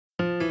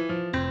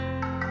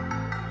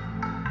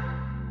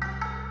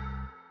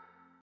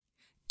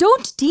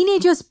Don't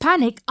teenagers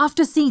panic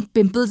after seeing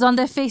pimples on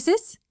their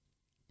faces?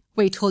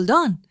 Wait, hold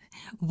on.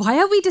 Why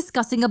are we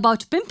discussing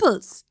about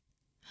pimples?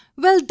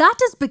 Well, that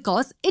is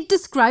because it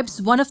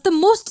describes one of the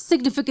most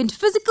significant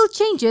physical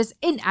changes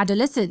in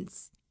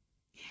adolescence.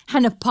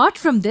 And apart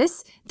from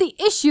this, the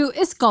issue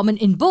is common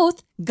in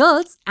both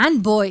girls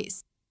and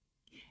boys.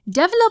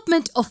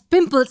 Development of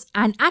pimples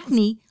and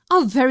acne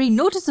are very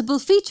noticeable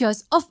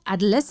features of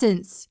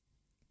adolescence.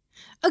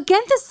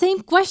 Again, the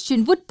same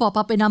question would pop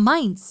up in our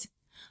minds.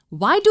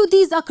 Why do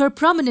these occur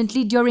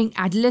prominently during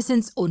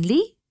adolescence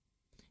only?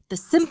 The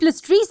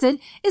simplest reason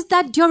is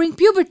that during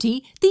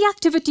puberty, the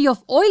activity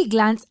of oil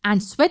glands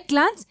and sweat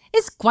glands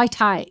is quite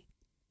high.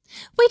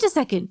 Wait a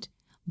second,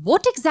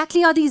 what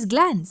exactly are these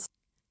glands?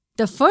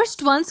 The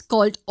first ones,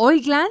 called oil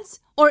glands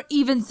or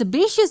even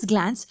sebaceous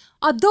glands,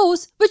 are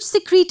those which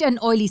secrete an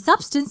oily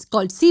substance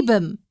called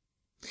sebum.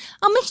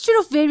 A mixture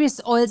of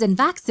various oils and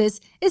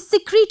waxes is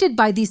secreted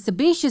by these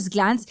sebaceous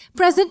glands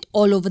present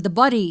all over the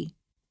body.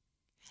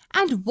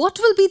 And what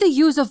will be the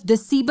use of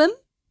this sebum?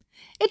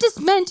 It is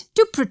meant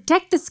to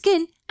protect the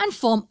skin and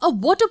form a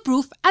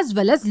waterproof as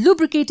well as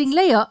lubricating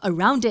layer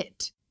around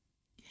it.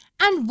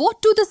 And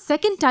what do the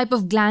second type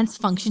of glands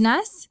function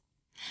as?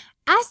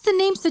 As the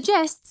name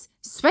suggests,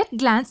 sweat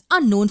glands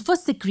are known for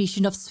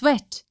secretion of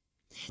sweat.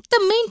 The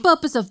main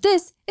purpose of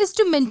this is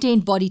to maintain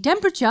body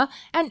temperature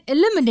and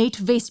eliminate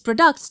waste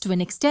products to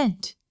an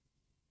extent.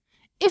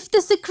 If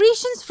the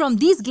secretions from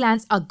these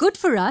glands are good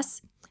for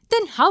us,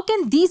 then how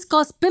can these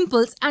cause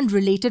pimples and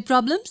related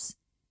problems?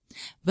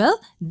 Well,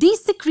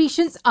 these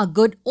secretions are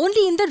good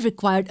only in the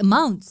required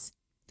amounts.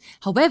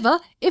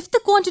 However, if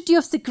the quantity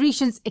of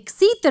secretions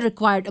exceed the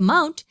required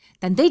amount,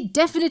 then they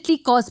definitely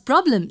cause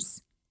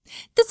problems.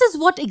 This is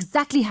what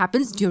exactly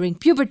happens during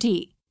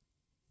puberty.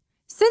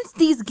 Since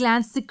these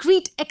glands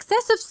secrete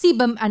excessive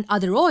sebum and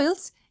other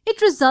oils,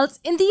 it results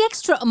in the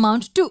extra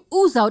amount to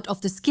ooze out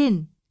of the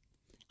skin.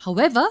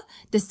 However,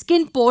 the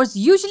skin pores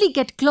usually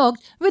get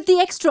clogged with the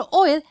extra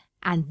oil,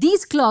 and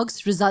these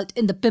clogs result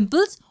in the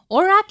pimples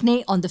or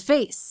acne on the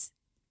face.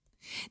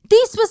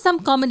 These were some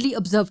commonly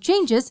observed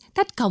changes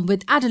that come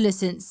with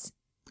adolescence.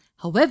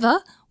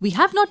 However, we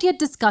have not yet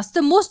discussed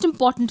the most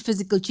important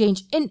physical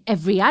change in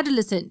every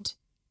adolescent.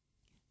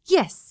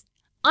 Yes,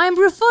 I am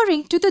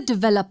referring to the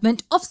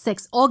development of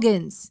sex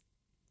organs.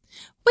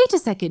 Wait a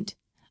second,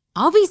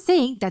 are we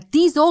saying that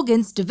these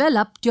organs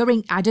develop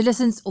during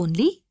adolescence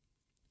only?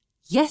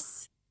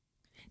 Yes.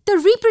 The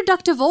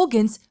reproductive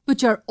organs,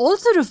 which are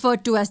also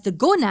referred to as the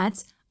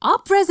gonads, are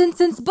present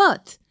since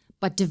birth,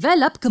 but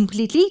develop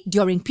completely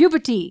during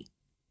puberty.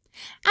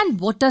 And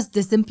what does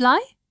this imply?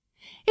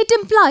 It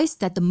implies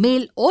that the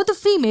male or the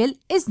female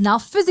is now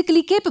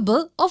physically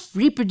capable of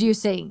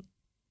reproducing.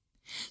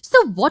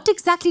 So what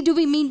exactly do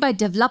we mean by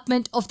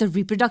development of the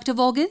reproductive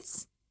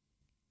organs?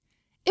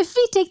 If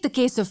we take the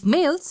case of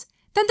males,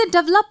 then the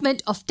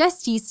development of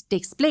testes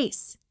takes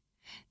place.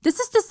 This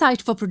is the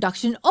site for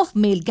production of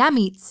male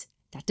gametes,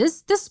 that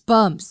is, the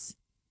sperms.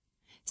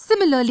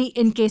 Similarly,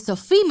 in case of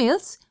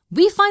females,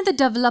 we find the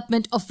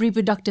development of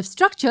reproductive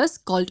structures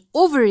called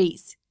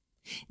ovaries.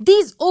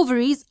 These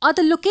ovaries are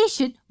the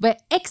location where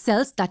egg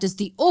cells, that is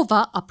the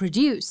ova, are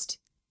produced.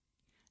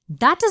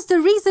 That is the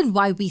reason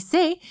why we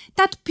say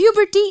that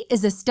puberty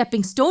is a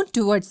stepping stone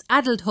towards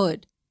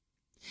adulthood.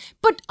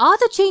 But are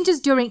the changes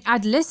during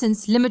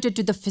adolescence limited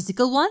to the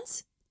physical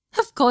ones?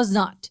 Of course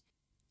not.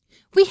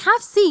 We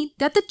have seen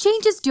that the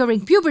changes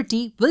during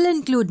puberty will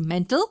include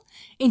mental,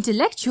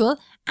 intellectual,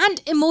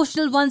 and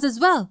emotional ones as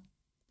well.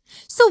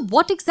 So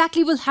what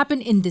exactly will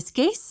happen in this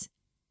case?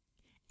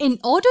 In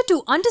order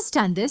to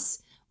understand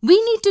this,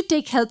 we need to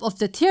take help of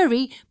the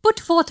theory put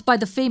forth by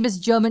the famous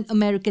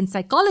German-American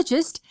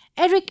psychologist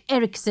Erik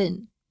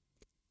Erikson.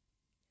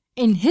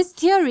 In his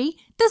theory,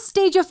 the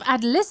stage of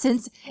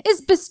adolescence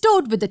is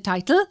bestowed with the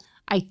title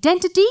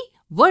Identity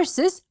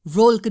versus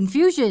Role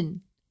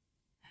Confusion.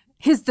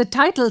 Is the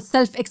title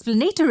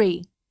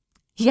self-explanatory?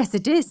 Yes,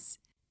 it is.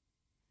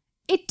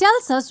 It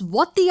tells us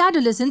what the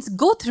adolescents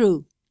go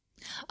through.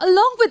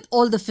 Along with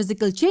all the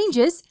physical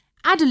changes,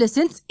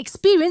 adolescents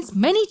experience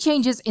many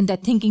changes in their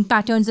thinking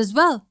patterns as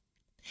well.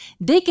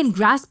 They can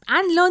grasp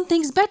and learn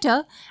things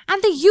better,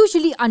 and they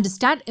usually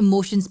understand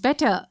emotions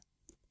better.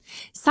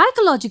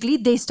 Psychologically,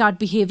 they start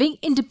behaving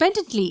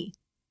independently.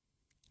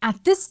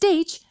 At this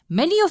stage,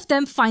 many of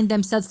them find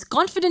themselves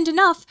confident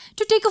enough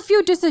to take a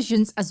few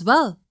decisions as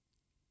well.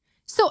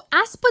 So,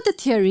 as per the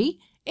theory,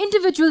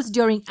 individuals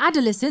during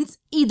adolescence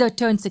either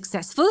turn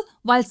successful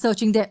while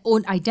searching their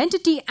own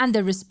identity and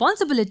their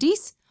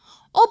responsibilities,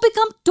 or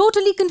become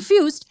totally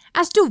confused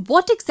as to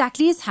what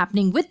exactly is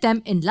happening with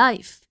them in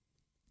life.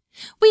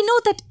 We know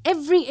that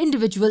every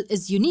individual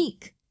is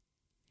unique.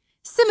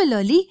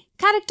 Similarly,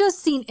 characters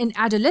seen in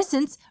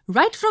adolescence,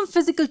 right from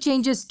physical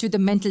changes to the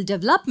mental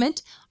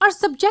development, are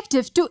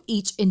subjective to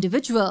each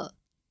individual.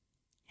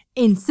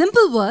 In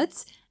simple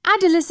words,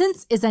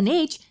 adolescence is an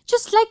age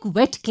just like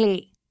wet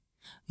clay.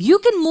 You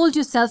can mold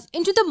yourself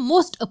into the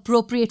most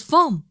appropriate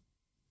form.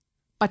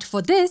 But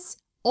for this,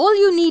 All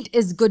you need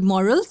is good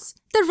morals,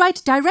 the right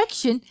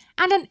direction,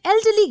 and an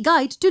elderly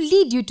guide to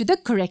lead you to the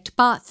correct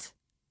path.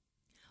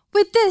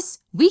 With this,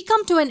 we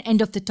come to an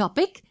end of the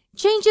topic,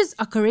 changes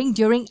occurring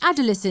during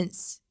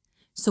adolescence.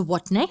 So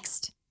what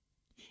next?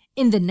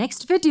 In the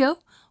next video,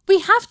 we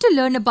have to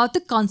learn about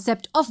the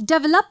concept of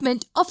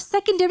development of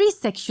secondary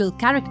sexual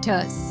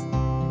characters.